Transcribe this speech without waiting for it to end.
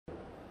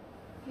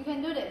You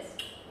can do this.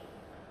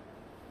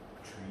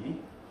 3,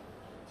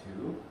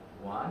 2,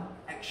 1,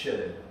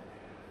 action.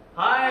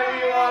 Hi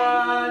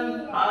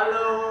everyone!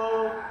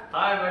 Hello!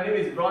 Hi, my name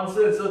is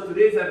Bronson. So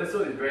today's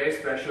episode is very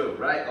special,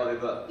 right,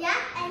 Oliver? Yeah,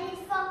 and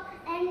it's for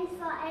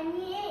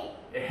any age.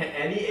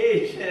 Any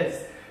age,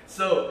 yes.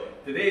 So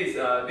today is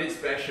a bit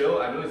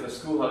special. I know it's a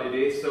school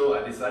holiday, so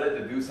I decided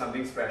to do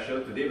something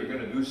special. Today we're going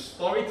to do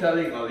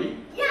storytelling, Ollie.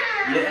 Yeah!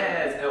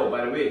 Yes! Oh,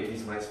 by the way,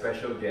 he's my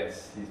special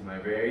guest. He's my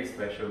very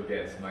special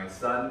guest. My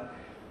son,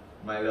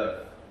 my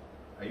love.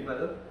 Are you my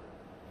love?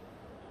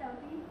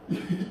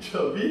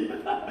 Chubby?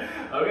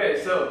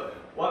 Okay, so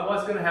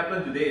what's going to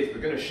happen today is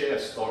we're going to share a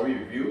story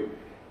with you,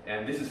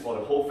 and this is for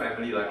the whole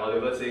family, like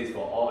Oliver says,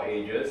 for all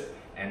ages,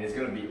 and it's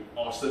going to be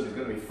awesome, it's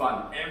going to be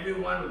fun.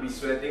 Everyone will be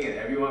sweating and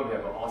everyone will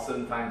have an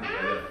awesome time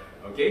together.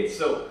 Okay,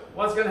 so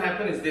what's going to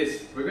happen is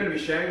this. We're going to be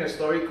sharing a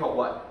story called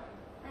what?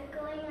 We're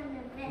going on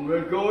a bear.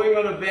 We're going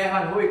on a bear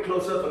hunt. Hold it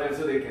closer for them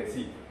so they can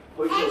see.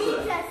 Hold it And closer.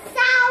 it's a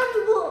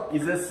sound book.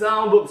 It's a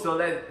sound book, so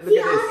look at See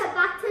this. all the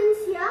buttons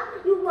here?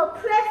 You will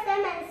press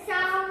them and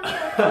sound.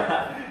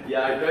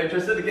 Yeah, if you're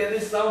interested to get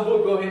this sound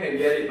book, go ahead and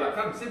get it. But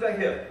come, sit back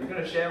here. We're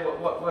going to share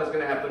what is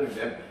going to happen with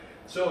them.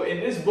 So in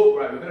this book,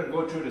 right, we're going to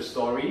go through the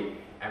story,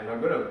 and we're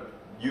going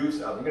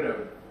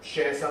to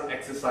share some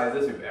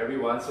exercises with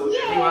everyone, so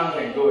everyone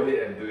can go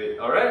ahead and do it.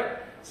 All right?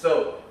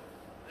 So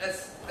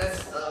let's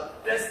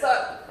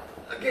start.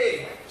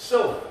 Okay.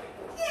 So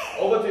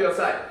over to your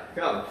side.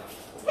 Come.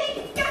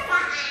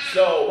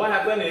 So what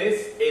happened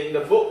is, in the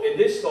book, in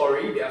this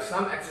story, there are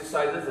some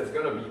exercises that's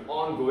going to be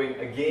ongoing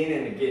again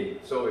and again.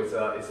 So we're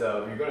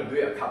going to do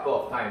it a couple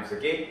of times,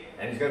 okay?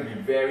 And it's going to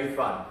be very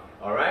fun.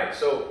 Alright,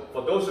 so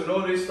for those who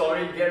know this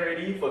story, get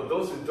ready. For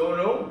those who don't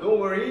know, don't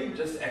worry,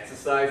 just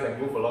exercise and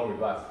move along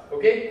with us.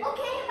 Okay?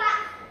 Okay,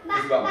 but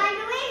by the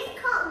way, it's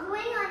called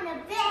going on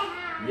the bear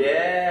hunt.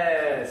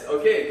 Yes!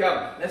 Okay,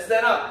 come, let's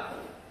stand up.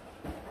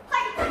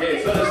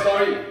 Okay, so the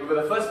story, for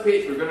the first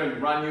page, we're going to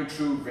run you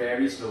through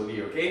very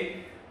slowly,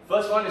 okay?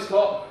 First one is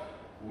called,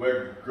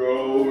 we're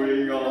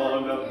going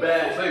on a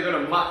bear. So you're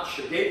going to march,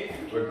 okay?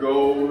 We're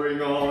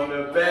going on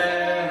a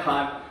bear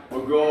hunt.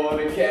 We're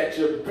going to catch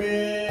a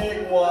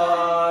big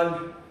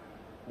one.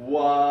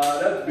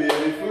 What a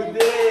beautiful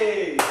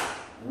day.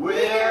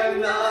 We're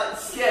not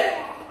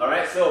scared.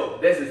 Alright, so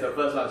this is the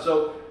first one.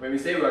 So when we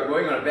say we're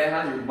going on a bear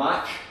hunt, you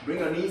march, bring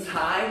your knees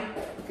high.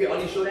 Okay,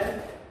 only show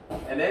them.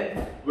 And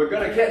then we're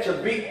going to catch a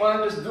big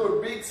one, just do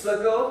a big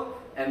circle.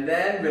 And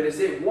then when they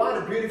say, what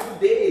a beautiful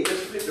day,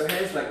 just flip your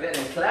hands like that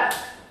and clap.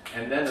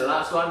 And then the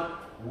last one,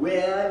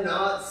 we're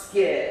not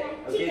scared.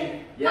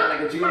 Okay, yeah,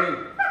 like a chicken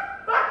wing.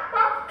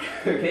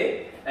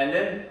 Okay, and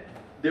then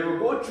they will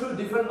go through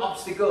different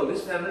obstacles.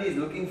 This family is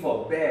looking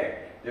for a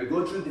bear. They'll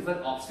go through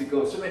different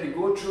obstacles. So when they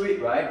go through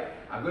it, right,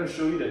 I'm going to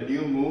show you the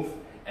new move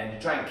and you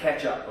try and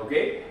catch up,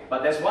 okay?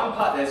 But there's one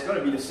part that's going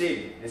to be the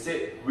same. They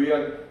say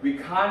we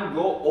can't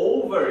go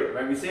over it.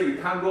 When we say we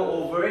can't go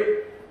over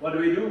it, what do?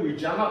 We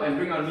jump up and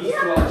bring our knees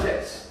to our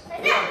chest.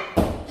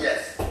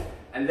 Yes.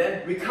 And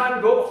then we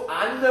can't go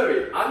under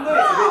it. Under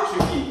it's a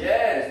bit tricky.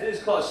 Yes, this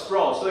is called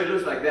sprawl. So it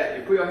looks like that.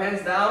 You put your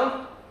hands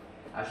down.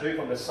 I'll show you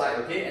from the side,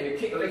 okay? And you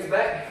kick your legs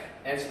back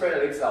and spread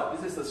your legs out.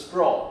 This is the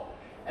sprawl.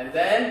 And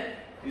then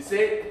you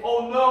say,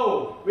 oh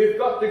no, we've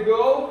got to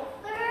go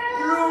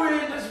through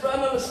it. Just run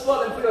on the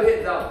spot and put your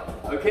head down.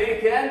 Okay,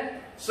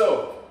 Ken?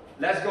 So,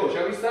 let's go.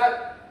 Shall we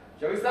start?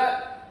 Shall we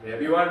start?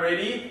 Everyone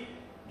ready?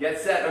 Get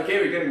set. Okay,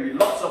 we're going to be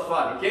lots of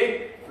fun.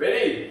 Okay?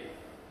 Ready?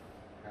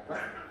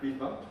 Please,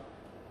 Mom.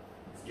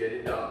 Let's get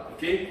it done.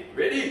 Okay?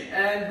 Ready?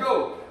 And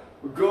go.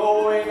 We're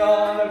going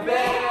on a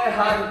bear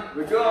hunt.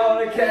 We're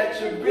gonna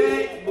catch a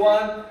big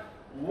one.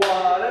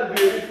 What a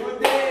beautiful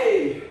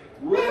day.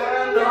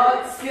 We're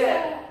not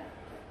scared.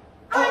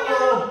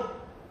 Uh-oh.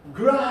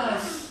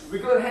 Grass. We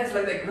got hands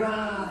like that.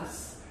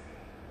 Grass.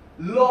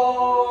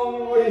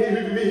 Long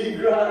wavy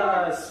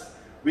grass.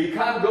 We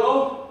can't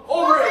go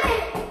over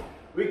it.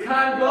 We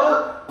can't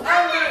go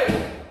under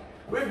it.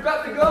 We've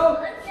got to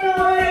go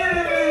through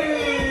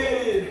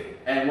it.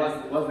 And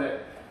what's that?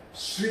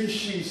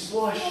 Swishy,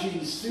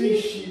 swashy,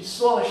 swishy,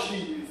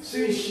 swashy,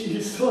 swishy,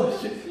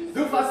 swashy.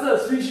 Do faster.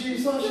 Swishy,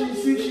 swashy,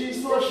 swishy,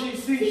 swashy,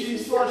 swishy,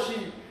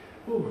 swashy.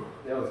 Whew,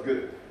 that was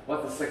good.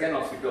 What's the second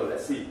obstacle?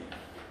 Let's see.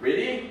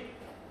 Ready?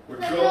 We're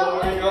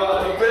going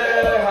on a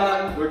bear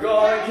hunt. We're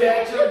gonna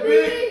catch a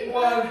big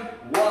one.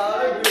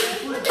 What a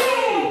beautiful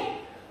day.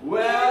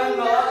 We're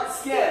not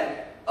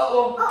scared.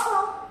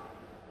 Uh-oh.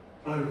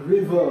 A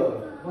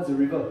river. What's a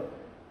river?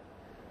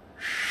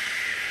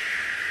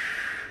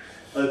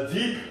 A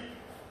deep,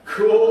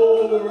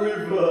 cold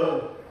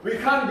river. We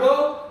can't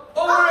go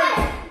over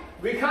it.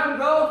 We can't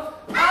go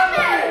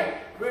under it.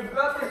 We've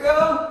got to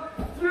go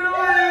through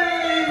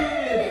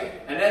it.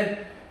 And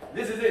then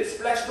this is it.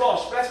 Splash,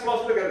 splosh. Splash,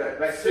 splosh. Look at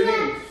that. Like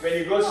swimming. When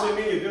you go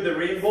swimming, you do the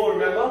rainbow.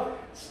 Remember?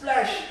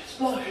 Splash,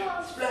 splosh,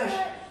 splash,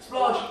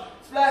 splosh,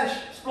 splash,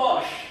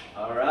 splosh.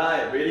 All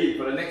right. Ready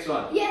for the next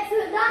one? Yes,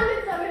 we're done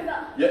with the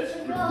river. Yes.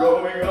 We're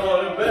going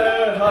on a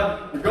bear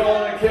hunt. We're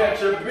gonna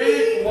catch a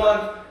big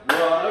one.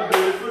 What a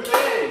beautiful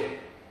day.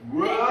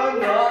 We're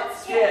not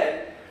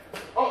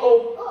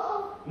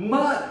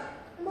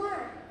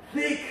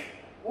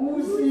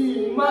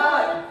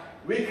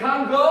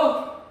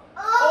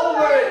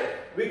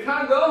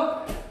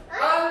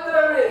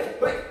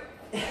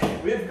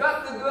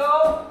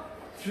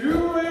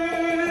Do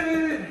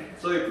it!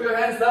 So you put your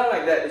hands down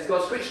like that. It's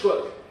called squish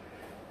squirt.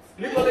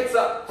 Lift your legs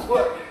up.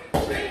 Squirt.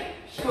 Squish.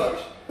 Squirt.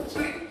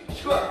 Squish.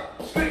 Squirt.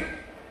 Squish.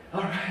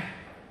 Alright.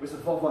 Where's the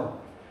fourth one?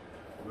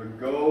 We're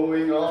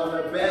going on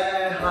a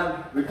bear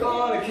hunt. We're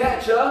gonna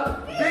catch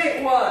a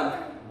big one.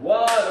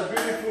 What a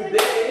beautiful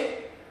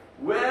day.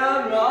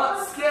 We're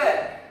not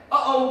scared.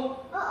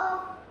 Uh-oh.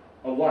 Uh-oh.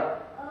 Of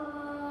what?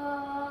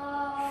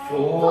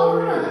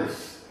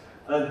 Forest.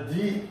 A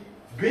deep,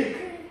 big,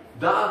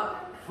 dark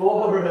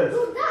forest.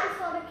 Oh, that's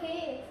for the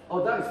cave.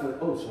 Oh, that is for.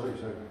 Oh, sorry.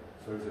 So,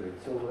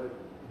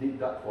 deep,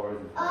 dark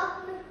forest.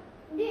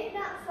 Deep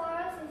dark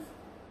forest is.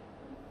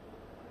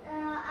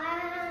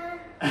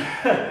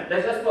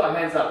 Let's just put our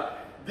hands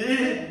up.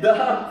 Deep,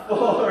 dark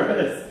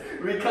forest.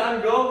 We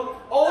can't go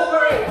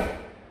over it.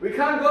 We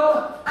can't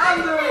go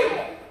under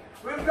it.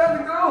 We've got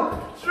to go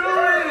through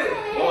it.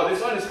 Oh,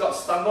 this one is called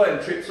stumble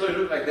and trip, so it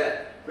looks like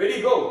that.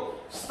 Ready, go.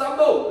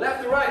 Stumble,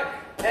 left to right,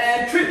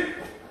 and trip.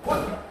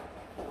 One.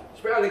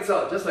 Spread our legs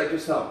out, just like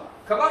just now.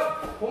 Come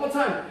up, one more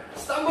time.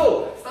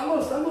 Stumble,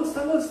 stumble, stumble,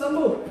 stumble,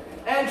 stumble,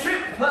 and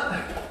trip.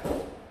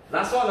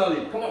 Last one,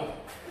 Ollie. Come on.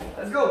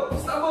 Let's go.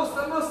 Stumble,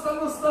 stumble,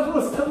 stumble,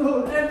 stumble,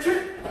 stumble, and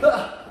trip.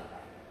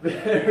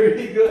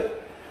 Very good.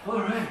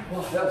 Alright,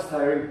 wow, that was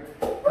tiring.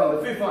 Come,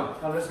 the fifth one.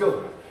 Come, let's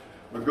go.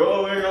 We're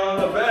going on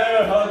a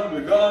bear hunt.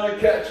 We're gonna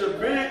catch a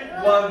big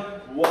one.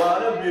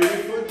 What a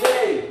beautiful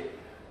day.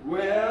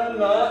 We're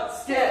not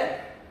scared.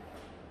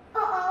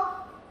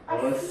 Uh-oh.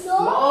 A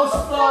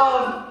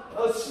snowstorm.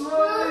 A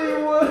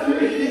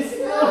slowly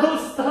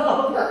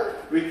snowstorm.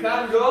 We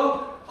can't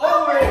go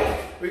over it.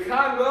 We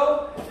can't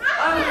go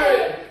under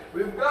it.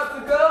 We've got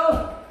to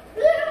go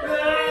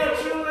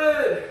through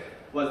it.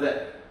 What's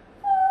that?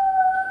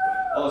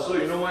 Oh, so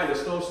you know why the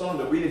snowstorm,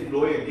 the wind is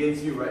blowing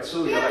against you, right?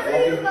 So you're like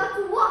walking. You've got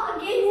to walk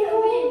against the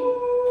wind.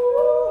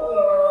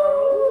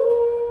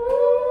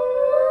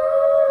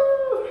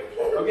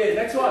 Okay,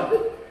 next one.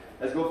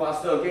 Let's go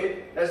faster,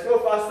 okay? Let's go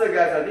faster,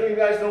 guys. I think you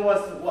guys know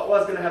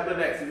what's gonna happen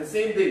next. It's the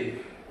same thing.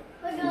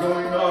 We're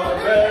going on a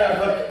bear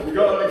hunt. We're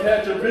gonna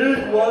catch a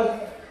big one.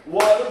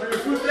 What a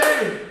beautiful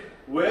day.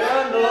 We're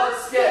not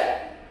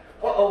scared.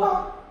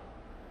 Uh-oh.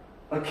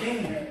 A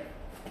cave.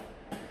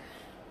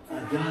 A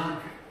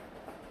dark,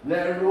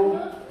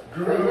 narrow,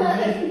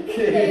 gloomy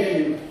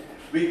cave.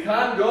 We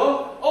can't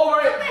go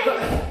over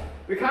it.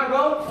 We can't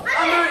go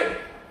under it.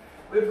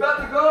 We've got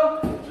to go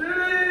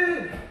through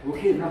it.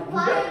 Okay, now move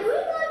Why back. are you doing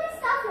all this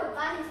stuff? Your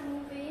butt is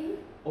moving.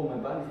 Oh, my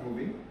butt is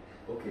moving?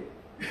 Okay.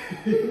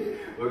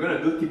 We're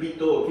gonna do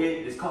tipito, okay?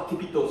 It's called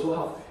tipito, so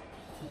how?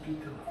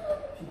 Tipito.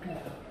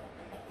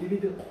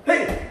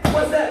 Hey!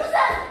 What's that?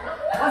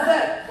 What's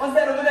that? What's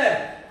that over there?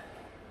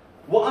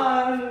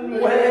 One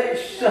way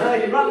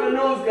shine. Rub your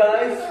nose,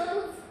 guys.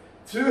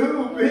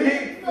 Two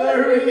big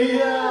furry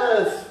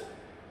ears.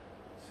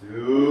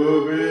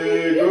 Two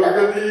big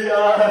googly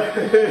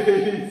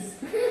eyes.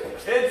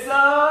 It's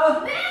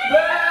a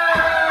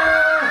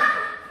bear!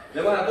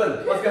 Then what happened?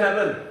 What's gonna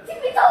happen?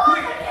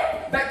 Quick!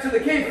 Back to the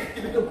cave!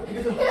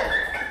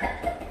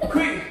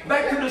 Quick!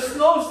 Back to the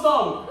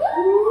snowstorm!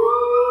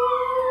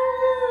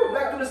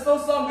 Back to the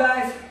snowstorm,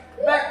 guys!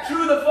 Back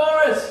through the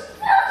forest!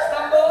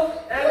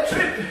 Stumble and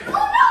trip!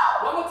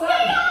 One more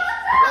time!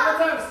 One more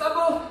time!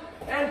 Stumble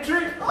and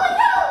trip!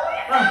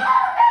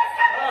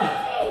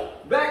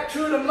 Back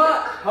through the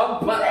mud!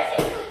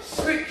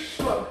 Squish,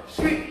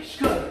 squish,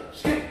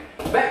 squish!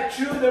 Back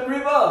through the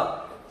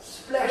river!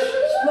 Splash,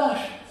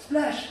 splash,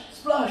 splash,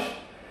 splash!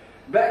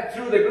 Back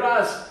through the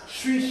grass!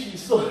 Swishy,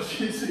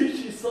 swishy,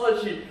 swishy,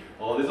 swishy!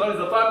 Oh, this one is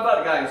the fun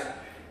part, guys!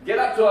 Get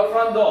up to our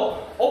front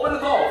door! Open the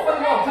door! Open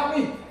the door! Come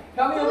in!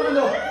 Come in, open the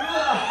door!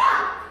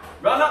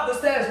 Run up the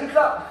stairs! Look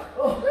up!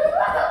 Oh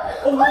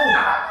no!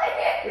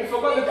 We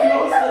forgot to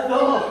close the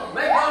door!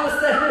 Back down the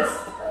stairs!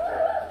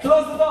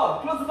 Close the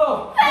door! Close the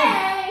door!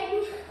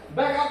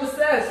 Back up the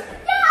stairs!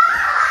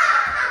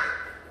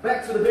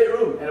 Back to the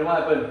bedroom! And what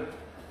happened?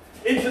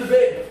 Into the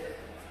bed!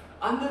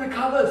 Under the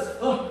covers!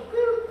 Oh.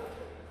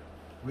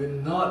 We're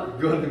not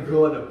gonna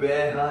go on a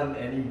bear hunt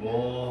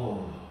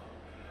anymore.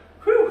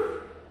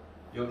 Whew!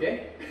 You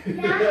okay?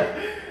 Yeah.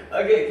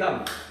 Okay,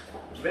 come.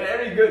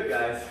 Very good,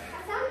 guys.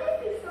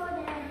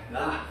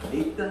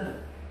 Later.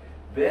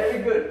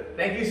 Very good.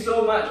 Thank you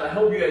so much. I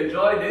hope you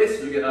enjoyed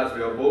this. Look at us,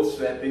 we are both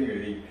sweating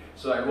really.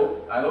 So I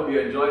hope you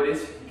enjoyed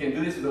this. You can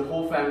do this with the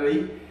whole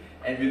family.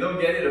 And if you don't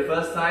get it the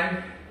first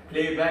time,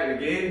 play it back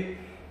again.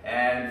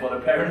 And for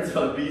the parents who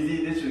are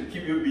busy, this should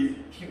keep you busy,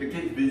 keep the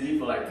kids busy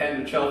for like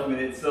 10 to 12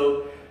 minutes.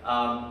 So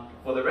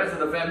for the rest of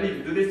the family, if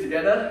you do this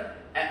together,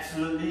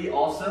 absolutely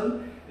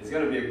awesome. It's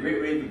going to be a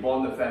great way to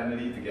bond the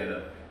family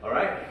together.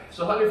 Alright?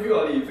 So how do you feel,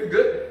 Ollie? You feel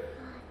good?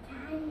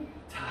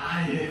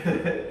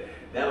 Tired.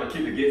 That will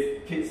keep the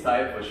kids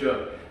tired for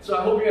sure. So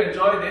I hope you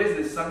enjoyed this.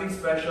 It's something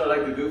special I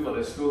like to do for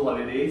the school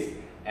holidays.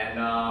 And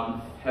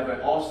have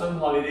an awesome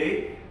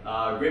holiday.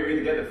 Great way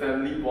to get the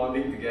family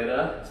bonding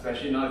together,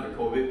 especially now in the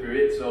COVID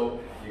period. So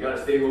you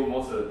gotta stay home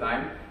most of the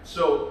time.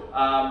 So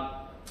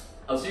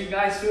I'll see you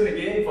guys soon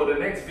again for the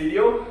next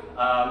video.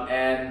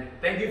 And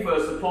thank you for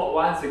your support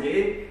once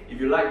again. If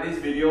you like this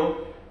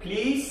video,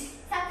 please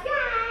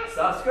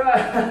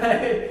subscribe.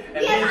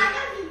 And yes, I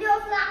got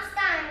videos last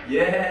time.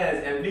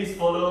 Yes, and please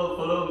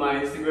follow my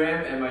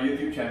Instagram and my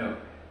YouTube channel.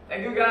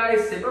 Thank you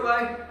guys. Say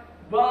bye-bye.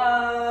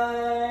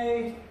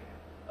 Bye.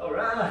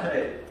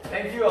 Alright.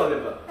 Thank you,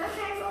 Oliver. Now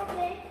can I go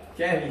play?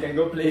 You can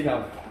go play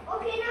now.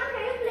 Okay, now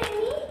can you play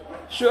me?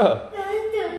 Sure.